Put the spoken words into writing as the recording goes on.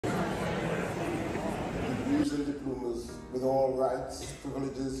degrees and diplomas with all rights,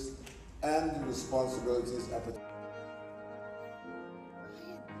 privileges, and responsibilities attached.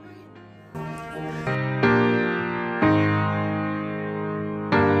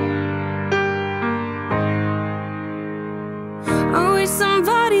 I wish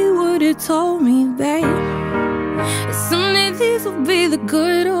somebody would have told me, babe, that someday these will be the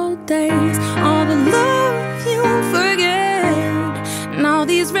good old days. All the love you won't forget, and all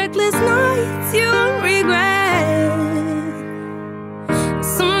these reckless nights you won't regret.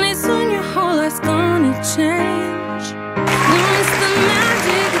 Someday soon your whole life's gonna change. You miss the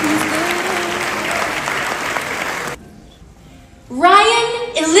magic of these good days. Rion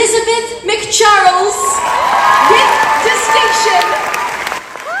Elizabeth MacCharles with distinction.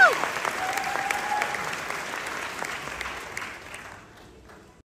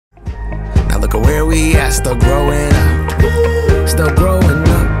 Now look at where we at, still growing up, still growing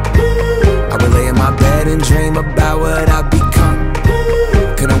up. I would lay in my bed and dream about what I'd become.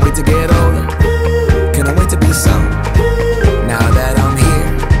 Couldn't wait to get older, couldn't wait to be some. Now that I'm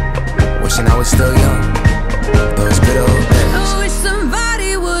here, wishing I was still young. Those good old days. I wish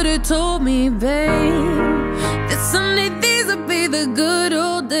somebody would have told me, babe, that someday these would be the good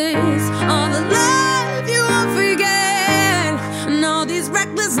old days. All the love you won't forget, and all these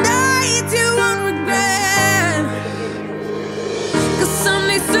reckless nights you won't regret. Cause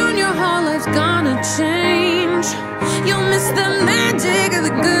someday soon your whole life's gonna change. You'll miss the magic of the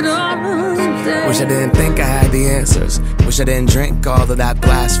good old days. Wish I didn't think I had the answers. Wish I didn't drink all of that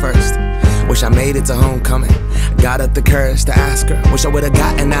glass first. Wish I made it to homecoming, got up the courage to ask her. Wish I would've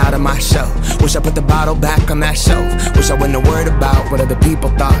gotten out of my shell. Wish I put the bottle back on that shelf. Wish I wouldn't have worried about what other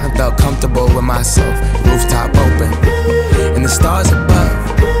people thought and felt comfortable with myself. Rooftop open, and the stars above.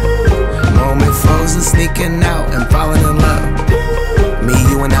 Moment frozen, sneaking out and falling in love. Me,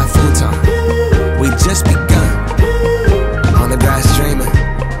 you, and that futon, we just begun. On the grass dreaming,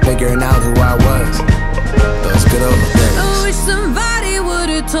 figuring out who I was. Those good old days. I wish somebody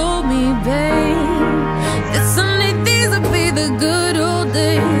would've told me, babe, that someday these would be the good old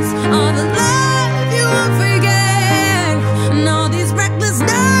days. All the love you won't forget, and all these reckless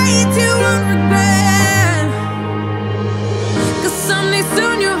nights you won't regret. Cause someday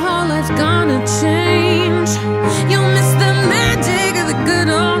soon your whole life's gonna change. You'll miss the magic of the good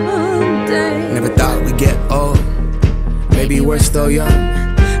old days. Never thought we'd get old. Maybe we're still young.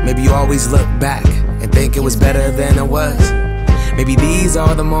 Maybe you always look back and think it was better than it was. Maybe these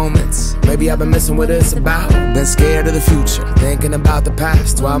are the moments. Maybe I've been missing what it's about. Been scared of the future, thinking about the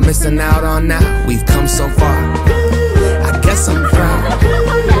past while missing out on now. We've come so far, I guess I'm proud.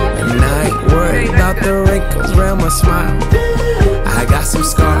 And I ain't worried about the wrinkles around my smile. I got some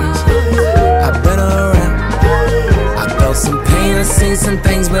scars, I've been around. I felt some pain, I've seen some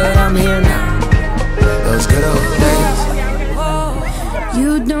things, but I'm here now. Those good old days.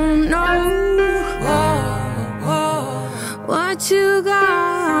 You don't know what you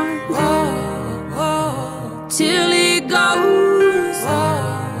got till it goes,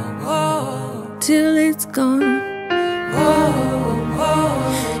 till it's gone.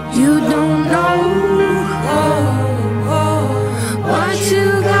 You don't know what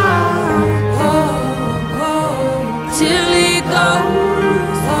you got till it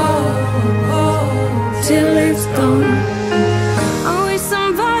goes, till it's gone. I wish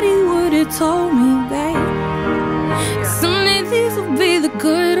somebody would've told me, babe, someday these will be the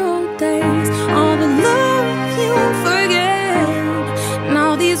good old days. All the love you won't forget, and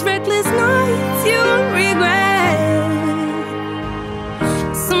all these reckless nights you won't regret.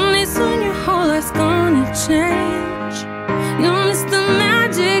 Someday soon your whole life's gonna change. You'll miss the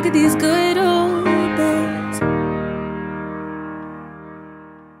magic of these good old days.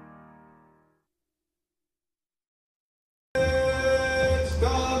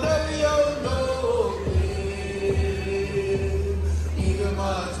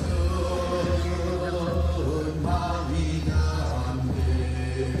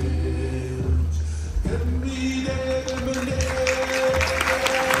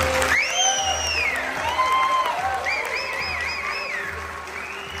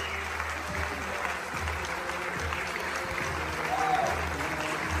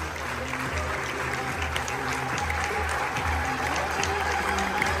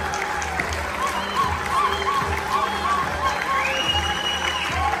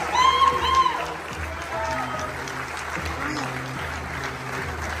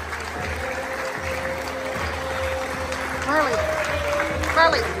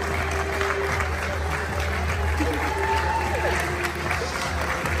 Carly.